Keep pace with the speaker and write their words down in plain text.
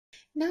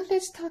Now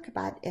let's talk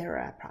about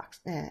error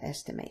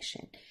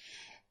estimation.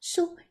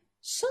 So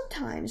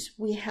sometimes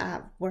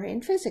we're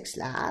in physics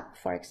lab,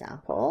 for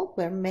example,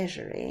 we're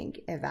measuring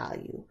a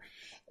value.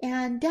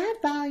 And that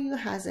value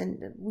has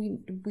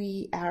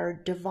our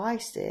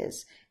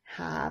devices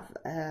have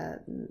a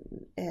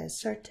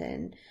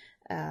certain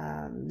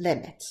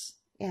limits.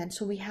 And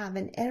so we have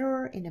an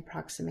error in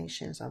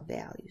approximations of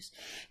values.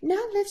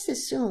 Now let's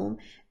assume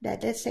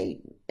that, let's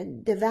say,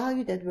 the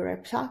value that we're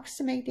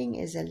approximating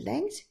is a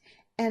length,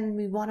 and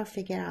we want to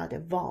figure out a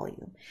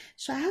volume.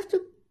 So I have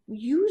to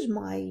use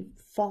my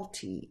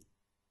faulty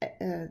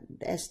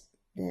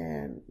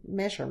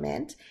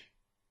measurement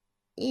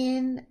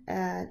in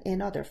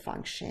another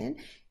function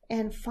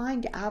and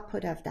find the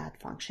output of that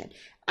function.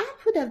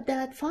 Output of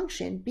that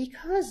function,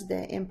 because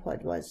the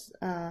input was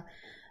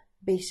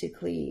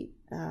basically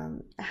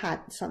had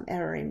some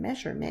error in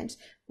measurements,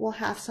 will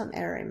have some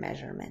error in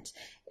measurements.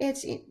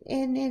 It's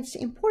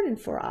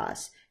important for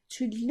us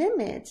to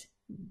limit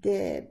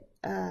the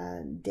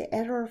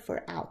error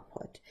for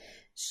output.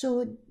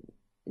 So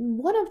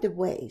one of the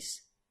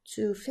ways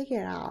to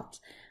figure out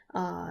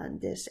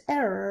this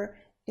error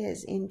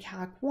is in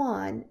Calc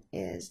 1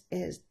 is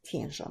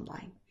tangent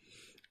line.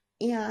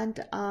 And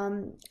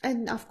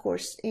of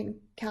course in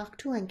Calc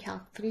 2 and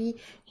Calc 3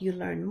 you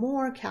learn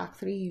more. Calc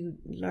 3 you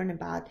learn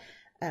about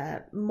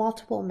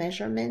multiple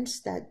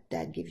measurements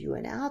that give you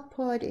an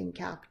output. In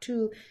Calc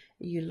 2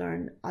 you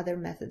learn other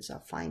methods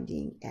of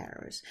finding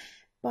errors.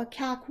 But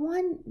Calc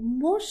 1,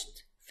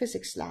 most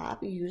physics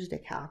lab use the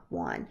Calc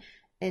 1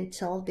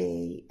 until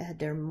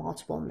there are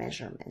multiple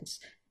measurements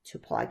to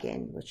plug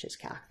in, which is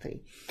Calc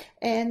 3.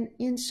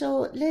 And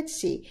so let's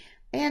see.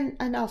 And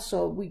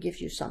also we give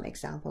you some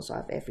examples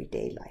of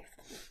everyday life.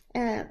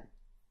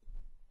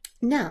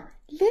 Now,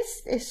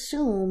 let's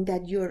assume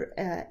that your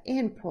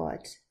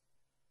input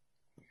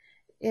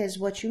is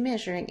what you're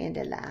measuring in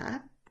the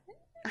lab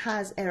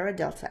has error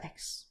delta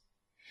x.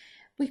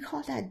 We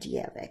call that d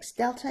of x.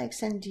 Delta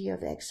x and d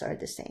of x are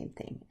the same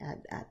thing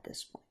at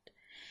this point.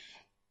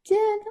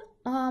 Then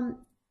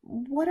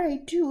what I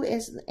do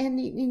is, and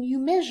you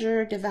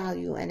measure the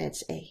value and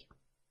it's a.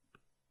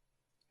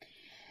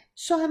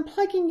 So I'm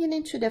plugging it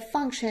into the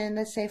function.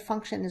 Let's say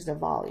function is the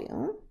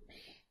volume,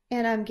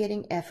 and I'm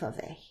getting f of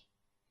a.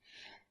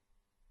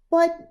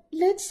 But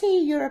let's say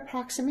your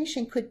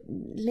approximation could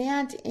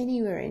land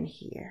anywhere in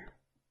here,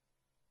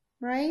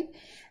 right?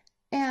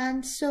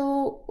 And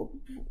so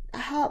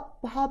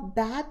how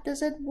bad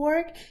does it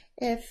work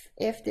if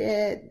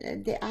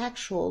the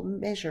actual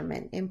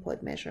measurement,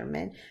 input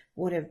measurement,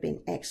 would have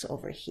been x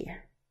over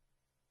here,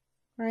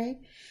 right?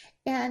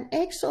 And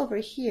x over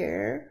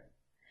here,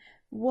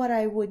 what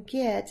I would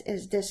get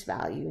is this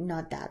value,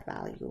 not that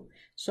value.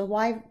 So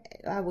why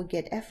I would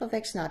get f of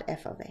x, not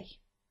f of a.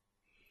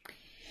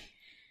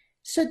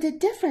 So the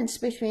difference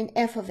between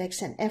f of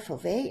x and f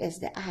of a is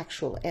the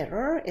actual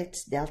error.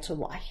 It's delta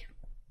y.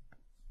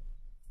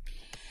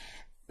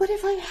 But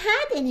if I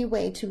had any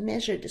way to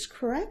measure this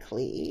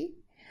correctly,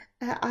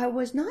 I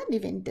was not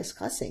even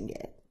discussing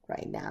it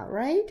right now,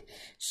 right?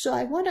 So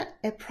I want to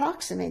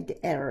approximate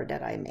the error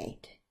that I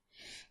made.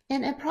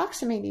 And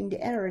approximating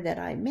the error that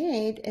I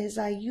made is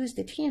I use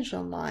the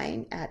tangent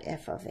line at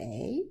f of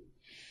a.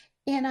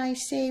 And I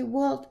say,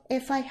 well,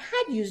 if I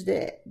had used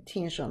the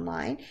tangent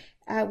line,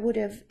 I would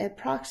have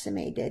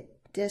approximated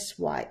this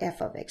y,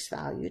 f of x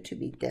value to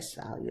be this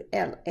value,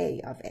 LA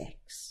of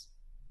x.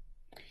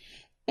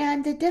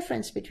 And the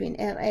difference between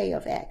LA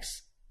of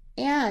x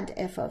and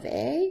f of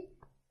a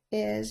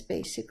is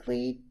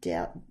basically,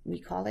 we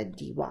call it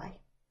dy.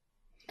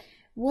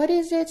 What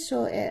is it?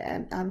 So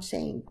I'm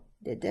saying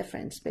the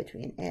difference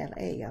between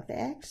LA of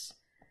x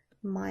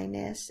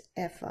minus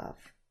f of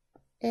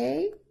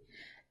a.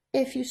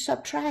 If you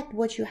subtract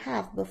what you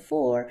have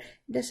before,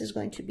 this is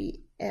going to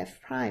be f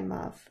prime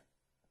of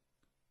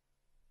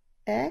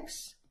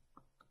x,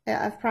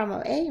 f prime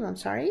of a, I'm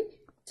sorry,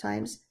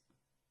 times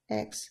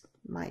x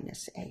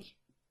minus a.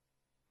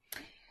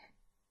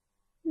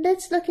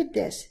 Let's look at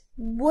this.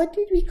 What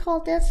did we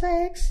call delta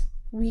x?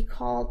 We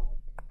called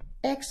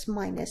x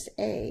minus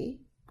a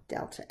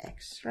delta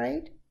x,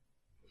 right?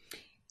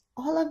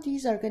 All of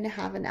these are going to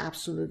have an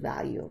absolute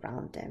value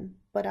around them,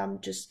 but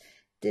I'm just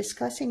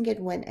discussing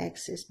it when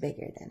x is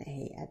bigger than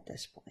a at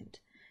this point.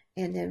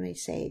 And then we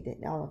say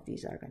that all of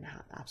these are going to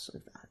have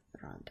absolute value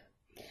around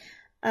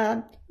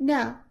them.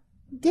 Now,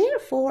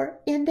 therefore,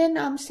 and then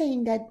I'm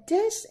saying that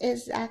this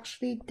is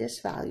actually this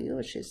value,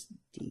 which is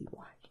dy.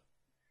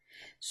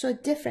 So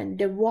different,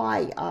 the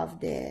y of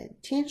the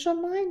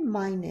tangent line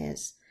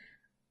minus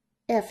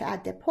f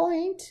at the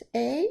point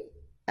A,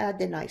 at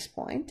the nice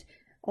point,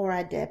 or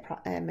at the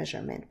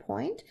measurement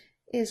point,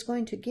 is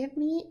going to give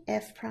me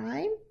f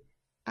prime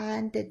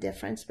and the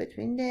difference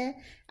between the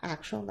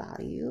actual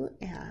value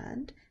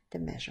and the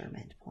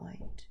measurement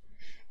point.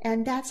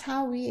 And that's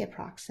how we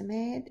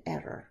approximate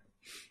error.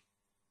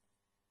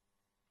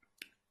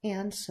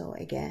 And so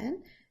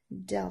again,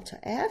 delta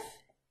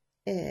f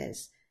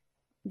is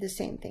the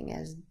same thing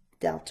as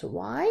delta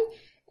y,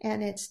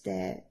 and it's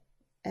the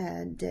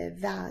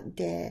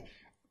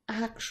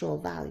actual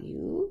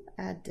value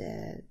at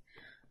the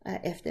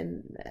if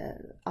the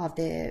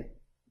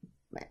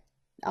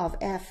of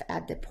f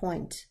at the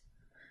point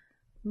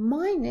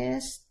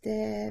minus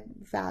the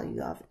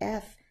value of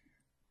f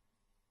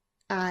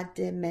at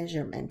the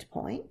measurement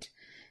point,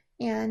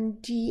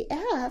 and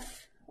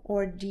df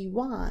or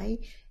dy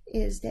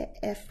is the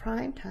f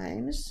prime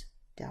times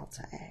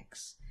delta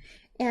x.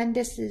 And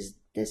this is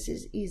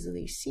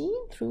easily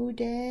seen through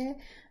the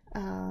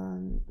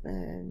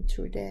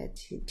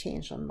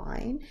tangent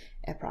line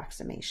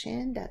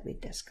approximation that we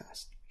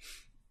discussed.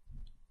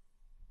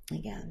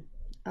 Again,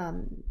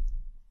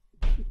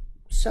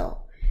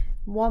 so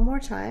one more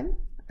time,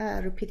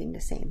 repeating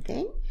the same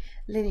thing.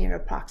 Linear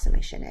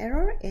approximation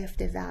error if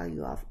the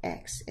value of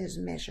x is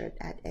measured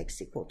at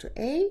x equal to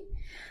a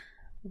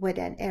with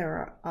an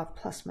error of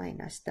plus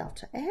minus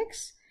delta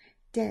x,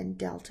 then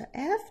delta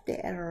f,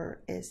 the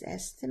error is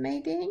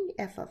estimating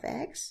f of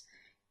x,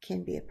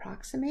 can be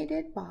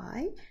approximated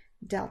by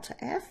delta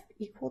f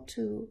equal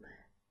to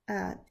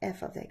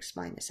f of x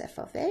minus f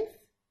of a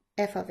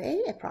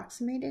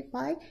approximated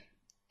by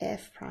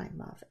f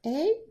prime of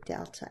a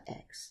delta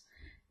x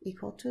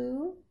equal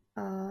to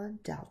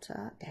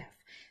delta f.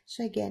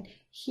 So again,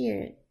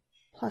 here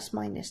plus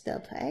minus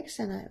delta x,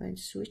 and I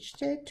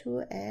switched it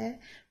to a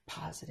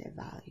positive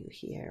value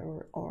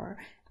here, or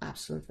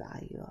absolute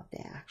value of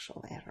the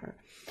actual error.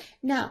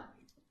 Now,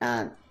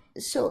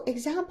 so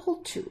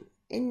example 2,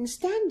 in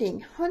standing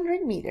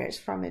 100 meters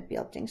from a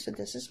building, so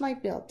this is my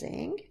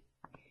building,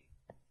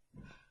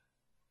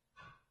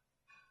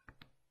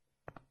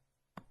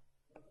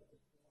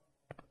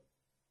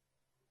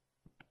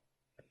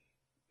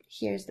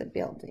 here's the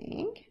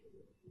building,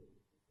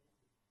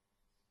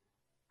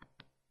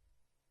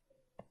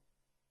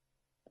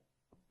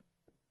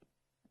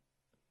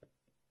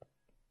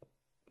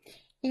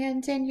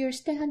 and then you're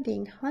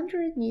standing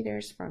 100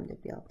 meters from the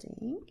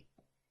building,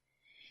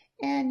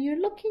 and you're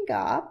looking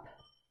up,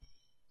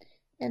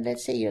 and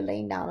let's say you're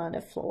laying down on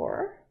the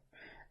floor,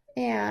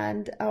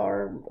 and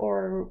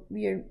or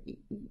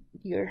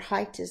your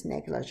height is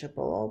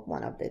negligible,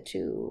 one of the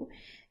two,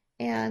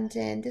 and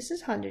then this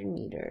is 100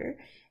 meter,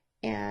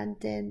 and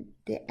then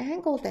the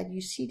angle that you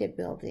see the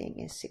building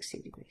is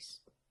 60 degrees,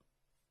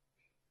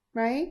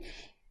 right?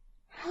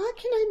 How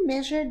can I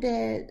measure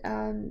the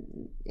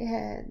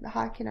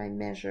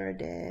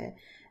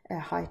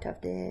height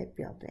of the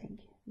building?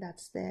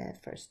 That's the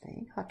first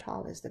thing. How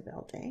tall is the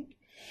building?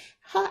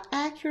 How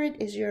accurate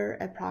is your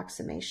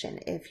approximation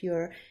if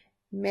your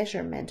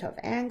measurement of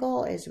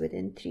angle is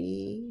within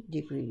 3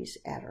 degrees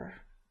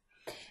error?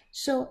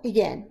 So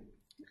again,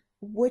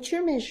 what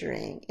you're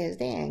measuring is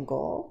the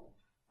angle,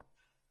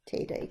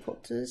 theta equal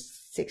to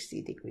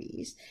 60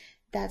 degrees.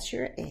 That's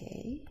your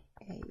A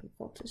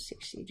equal to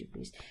 60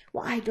 degrees.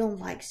 Well, I don't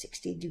like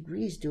 60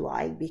 degrees, do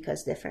I?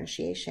 Because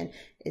differentiation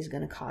is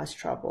going to cause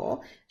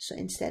trouble. So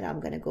instead,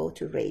 I'm going to go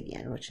to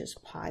radian, which is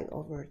pi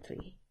over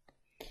 3.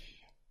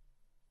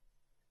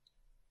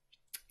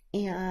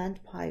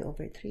 And pi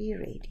over 3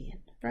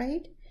 radian,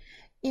 right?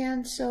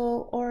 And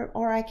so,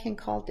 or I can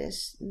call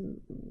this,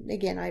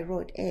 again, I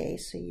wrote A,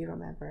 so you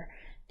remember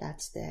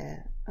that's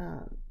the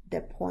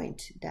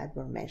point that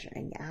we're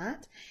measuring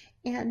at.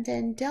 And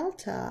then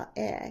delta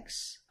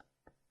x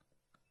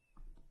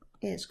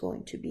is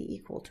going to be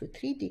equal to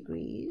 3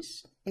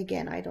 degrees.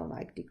 Again, I don't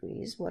like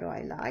degrees. What do I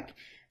like?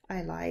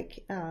 I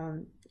like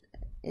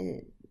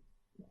in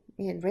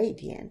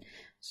radian.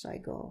 So I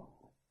go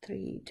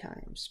 3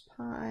 times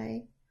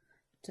pi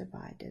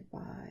divided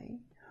by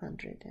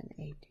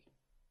 180.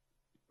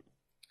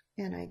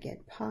 And I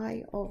get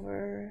pi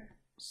over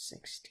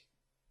 60.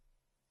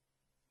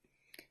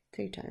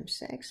 3 times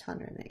 6,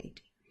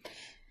 180.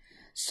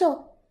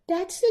 So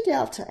that's the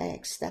delta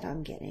x that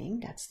I'm getting.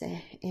 That's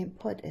the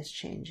input is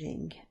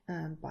changing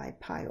by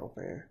pi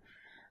over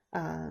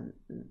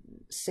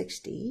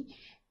 60.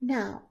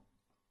 Now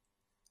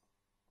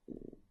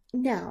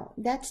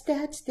that's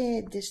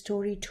the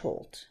story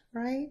told,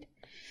 right?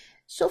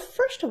 So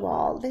first of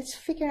all, let's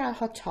figure out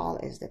how tall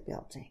is the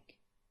building.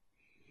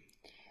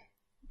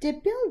 The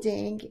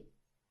building,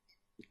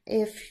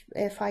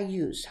 if I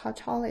use how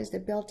tall is the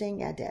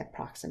building at the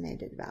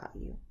approximated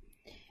value.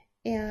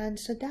 And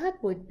so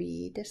that would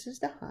be, this is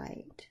the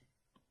height.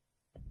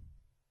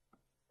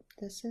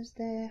 This is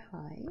the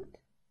height.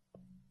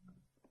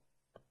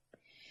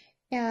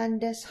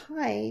 And this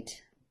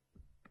height,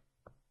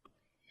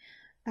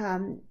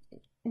 and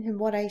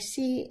what I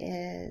see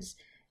is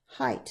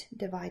height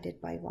divided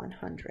by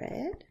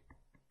 100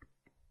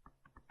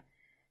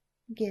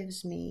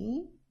 gives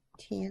me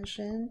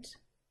tangent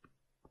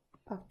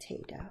of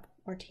theta,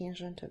 or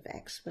tangent of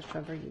x,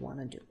 whichever you want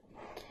to do.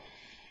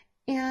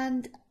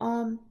 And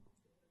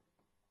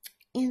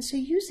so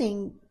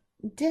using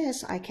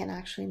this, I can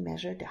actually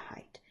measure the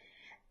height.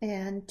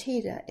 And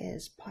theta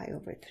is pi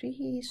over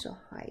 3, so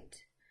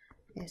height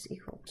is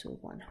equal to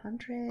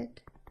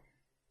 100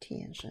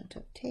 tangent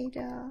of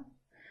theta,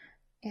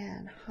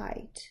 and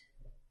height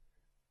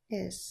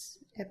is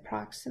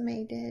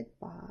approximated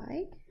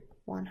by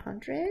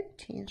 100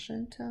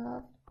 tangent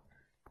of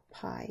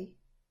pi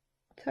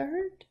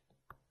third.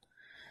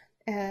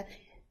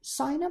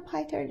 Sine of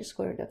pi third is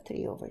square root of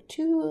 3 over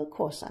 2.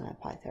 Cosine of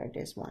pi third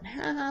is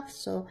 1/2.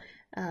 So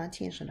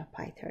tangent of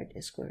pi third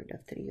is square root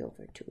of 3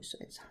 over 2. So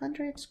it's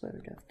 100 square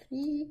root of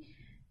 3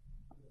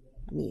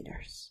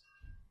 meters.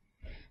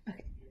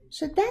 Okay,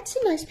 so that's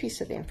a nice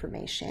piece of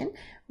information.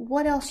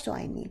 What else do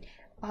I need?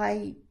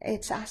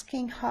 It's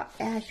asking how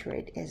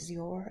accurate is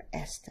your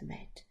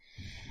estimate.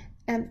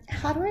 And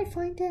how do I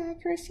find the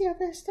accuracy of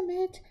the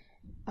estimate?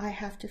 I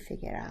have to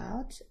figure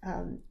out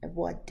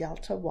what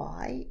delta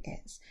y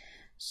is.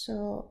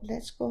 So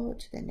let's go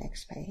to the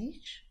next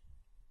page.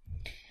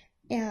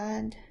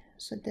 And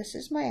so this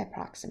is my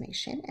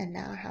approximation, and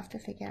now I have to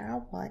figure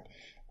out what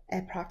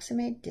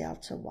approximate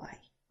delta y.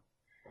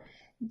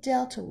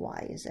 Delta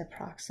y is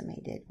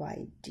approximated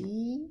by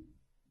dy.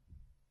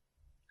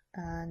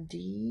 And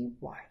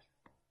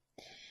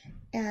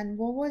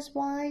what was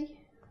y?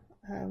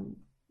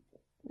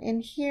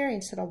 In here,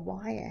 instead of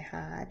y, I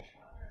had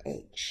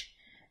h.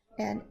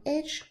 And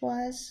h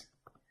was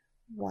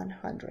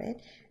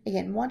 100.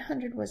 Again,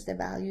 100 was the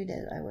value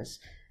that I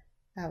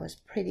was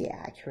pretty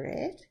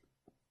accurate.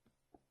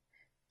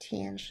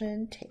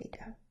 Tangent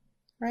theta,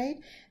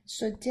 right?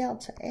 So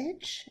delta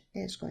h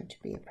is going to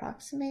be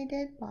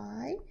approximated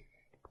by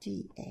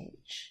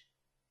dh,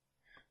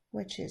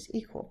 which is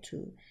equal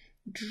to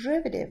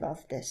derivative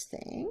of this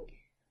thing,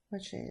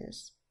 which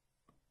is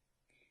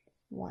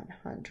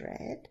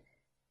 100.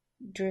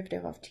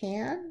 Derivative of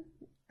tan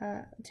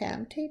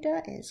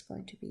theta is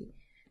going to be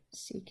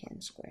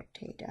secant squared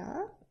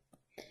theta,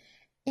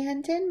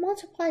 and then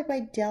multiply by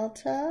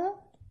delta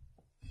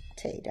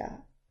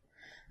theta,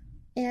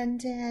 and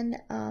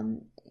then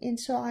and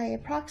so I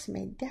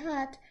approximate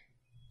that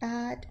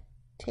at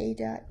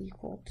theta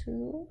equal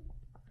to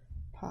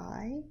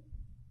pi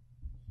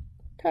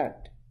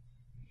third.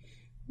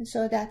 And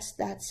so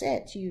that's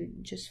it. You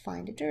just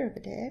find the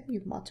derivative.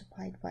 You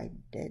multiply it by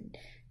the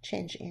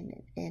change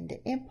in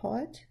the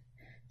input.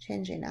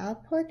 Change in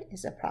output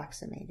is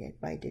approximated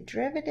by the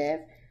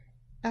derivative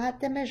at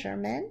the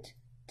measurement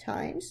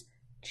times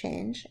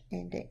change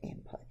in the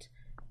input.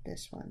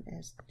 This one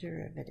is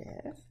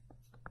derivative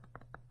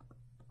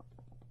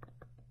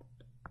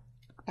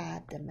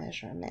at the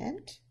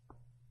measurement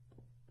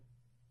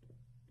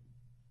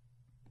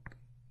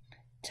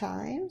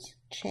times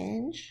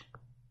change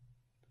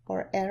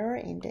or error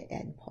in the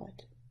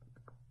input.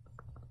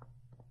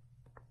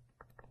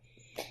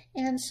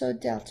 And so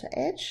delta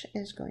h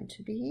is going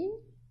to be,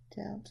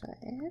 delta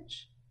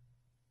h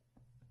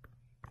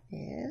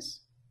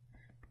is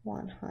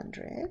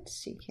 100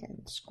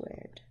 secant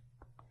squared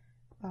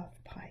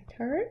of pi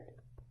third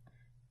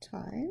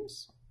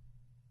times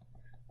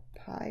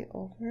pi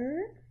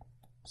over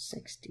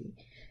 60.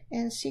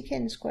 And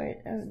secant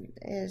squared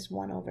is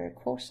 1 over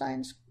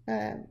cosine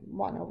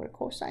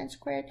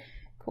squared.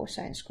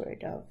 Cosine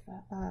squared of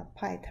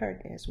pi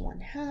third is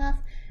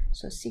 1/2.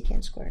 So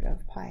secant squared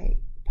of pi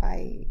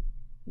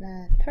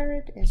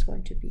third is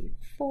going to be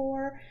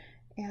 4,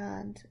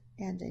 and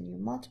then you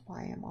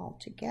multiply them all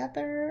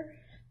together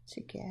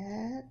to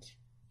get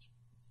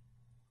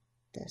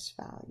this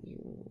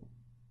value.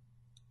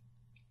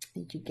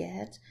 You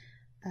get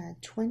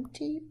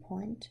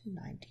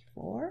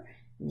 20.94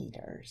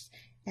 meters,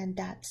 and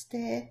that's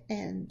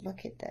and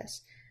look at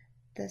this.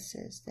 This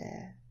is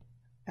the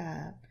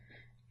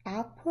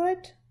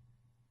output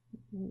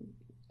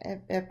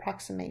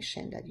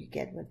approximation that you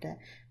get with the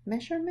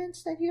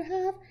measurements that you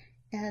have,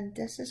 and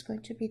this is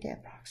going to be the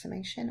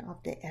approximation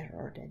of the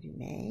error that you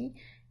may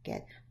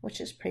get, which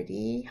is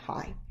pretty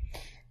high.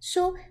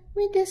 So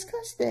we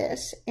discussed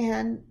this,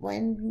 and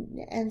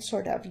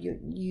sort of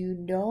you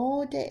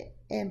know the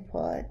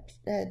input,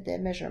 the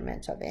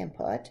measurement of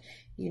input,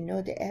 you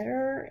know the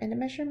error in the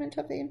measurement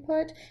of the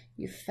input,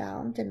 you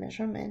found the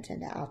measurement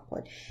and the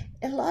output.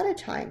 A lot of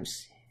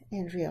times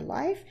in real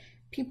life,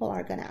 people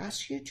are going to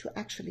ask you to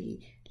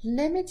actually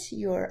limit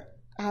your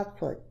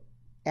output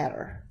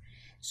error.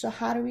 So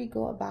how do we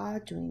go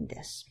about doing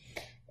this?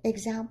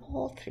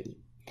 Example 3.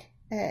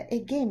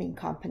 A gaming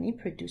company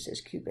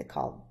produces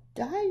cubical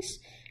dice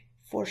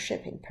for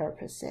shipping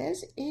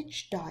purposes.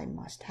 Each die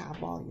must have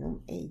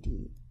volume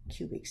 80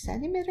 cubic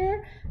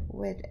centimeter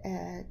with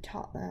a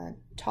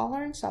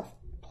tolerance of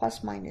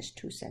plus minus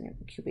 2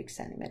 cubic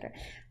centimeter.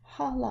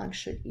 How long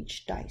should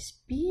each dice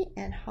be,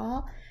 and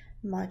how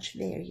much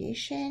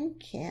variation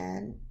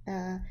can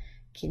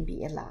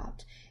be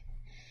allowed?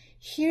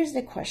 Here's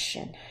the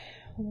question.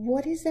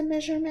 What is the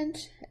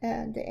measurement,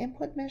 the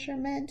input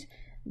measurement?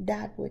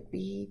 That would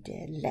be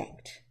the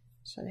length.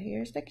 So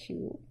here's the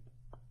cube.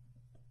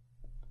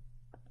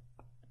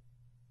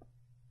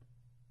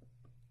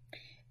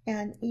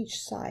 And each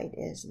side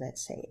is,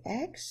 let's say,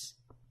 x.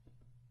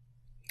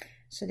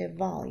 So the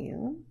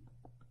volume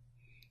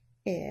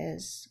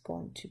is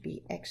going to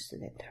be x to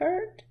the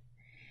third.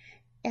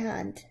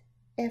 And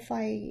if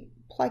I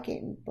plug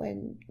in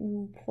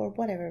for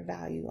whatever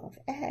value of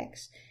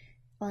x,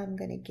 I'm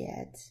going to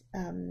get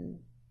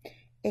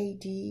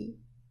 80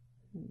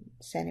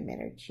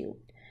 centimeter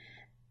cubed.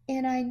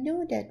 and I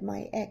know that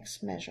my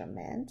x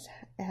measurement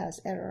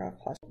has error of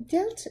plus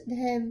delta.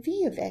 The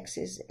v of x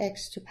is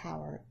x to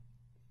power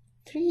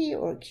 3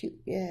 or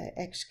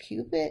x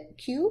cube,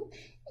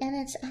 and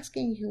it's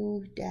asking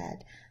you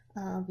that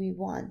we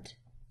want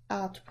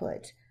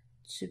output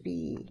to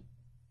be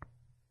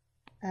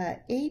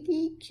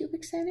 80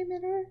 cubic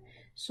centimeter.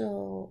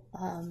 So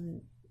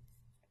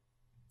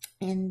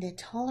and the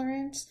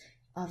tolerance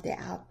of the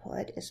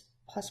output is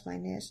plus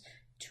minus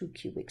 2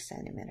 cubic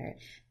centimeter.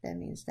 That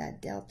means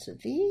that delta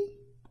V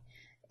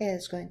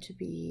is going to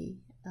be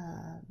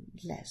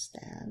less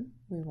than,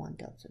 we want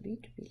delta V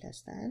to be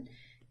less than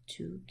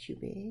 2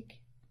 cubic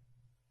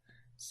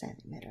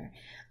centimeter.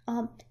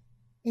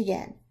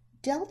 Again,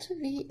 delta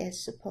V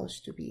is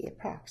supposed to be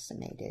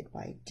approximated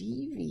by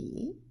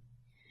dV,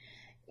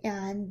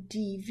 and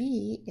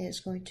dV is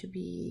going to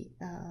be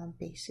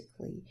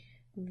basically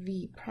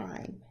V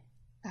prime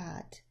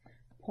at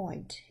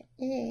point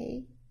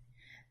A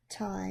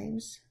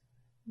times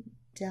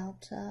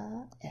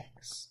delta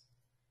X.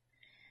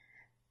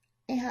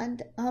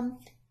 And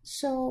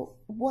so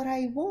what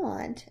I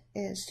want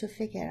is to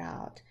figure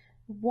out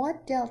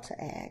what delta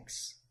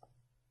X,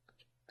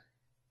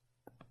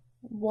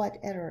 what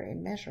error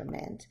in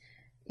measurement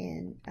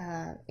in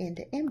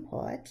the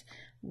input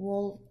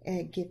will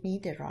give me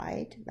the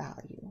right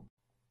value.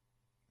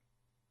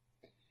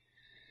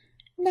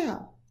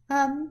 Now,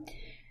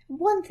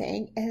 one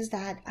thing is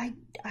that I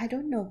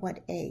don't know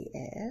what A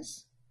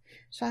is,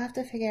 so I have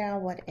to figure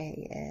out what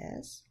A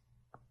is.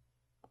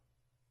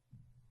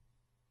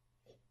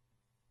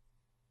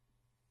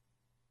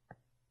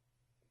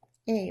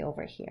 A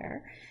over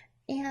here,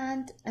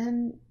 and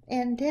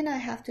then I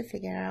have to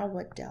figure out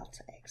what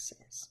delta X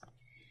is.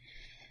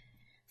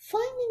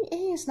 Finding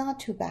A is not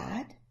too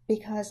bad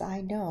because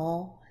I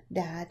know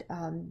that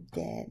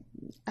the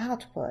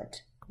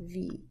output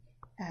V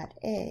at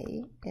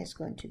A is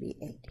going to be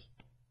 80.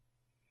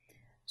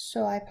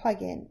 So I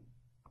plug in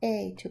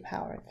A to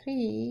power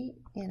 3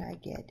 and I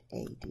get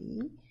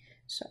 80.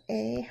 So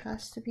A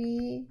has to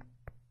be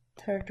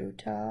third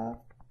root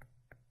of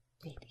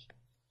 80.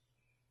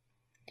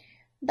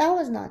 That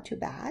was not too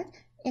bad,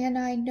 and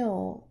I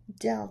know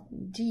del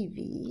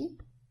dV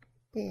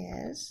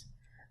is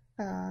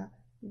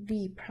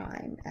V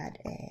prime at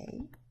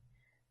A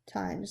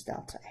times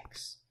delta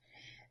X.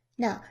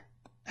 Now,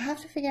 I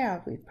have to figure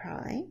out V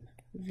prime.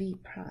 V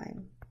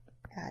prime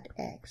at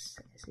X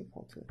is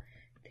equal to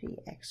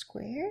 3x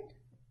squared,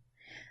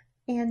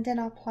 and then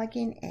I'll plug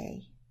in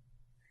A,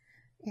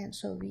 and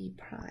so V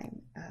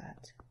prime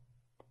at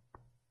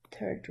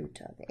third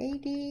root of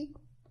 80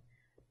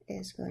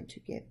 is going to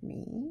give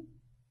me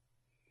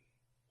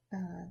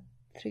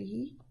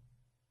 3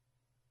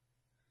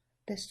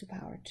 this to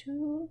power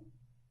 2,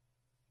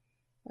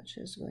 which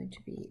is going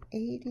to be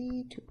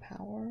 80 to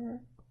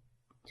power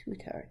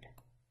 2/3,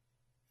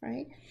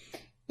 right?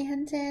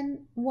 And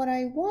then what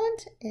I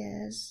want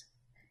is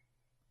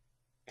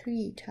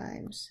 3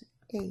 times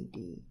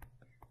 80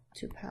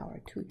 to power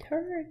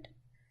 2/3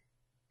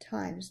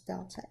 times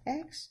delta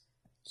X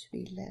to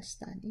be less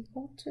than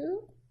equal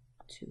to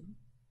 2.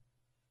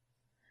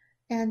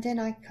 And then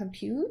I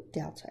compute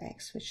delta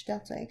X, which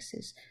delta X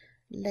is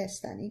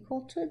less than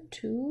equal to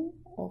 2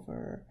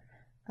 over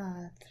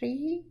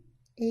 3,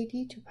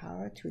 80 to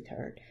power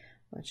 2/3,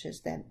 which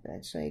is then,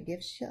 so it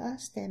gives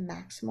us the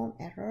maximum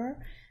error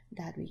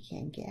that we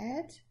can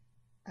get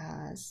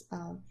as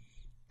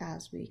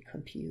we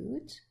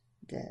compute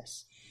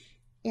this.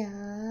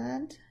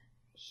 And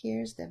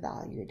here's the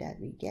value that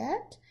we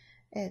get.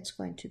 It's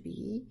going to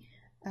be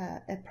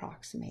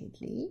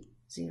approximately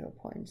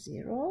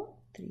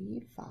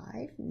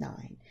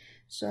 0.0359.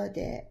 So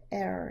the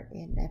error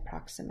in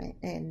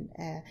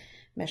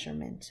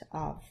measurement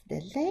of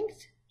the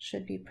length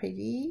should be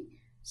pretty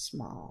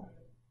small.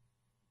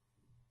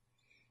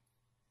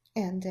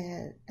 And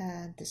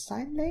the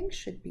side length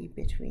should be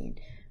between,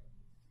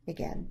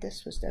 again,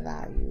 this was the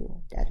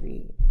value that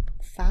we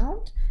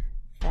found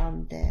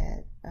from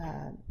the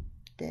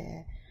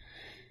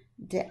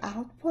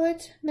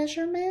output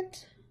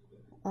measurement,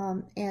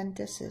 and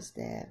this is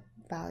the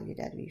value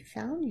that we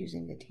found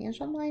using the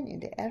tangent line in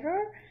the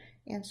error,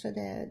 and so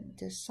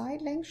the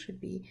side length should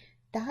be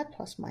that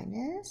plus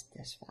minus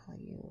this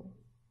value.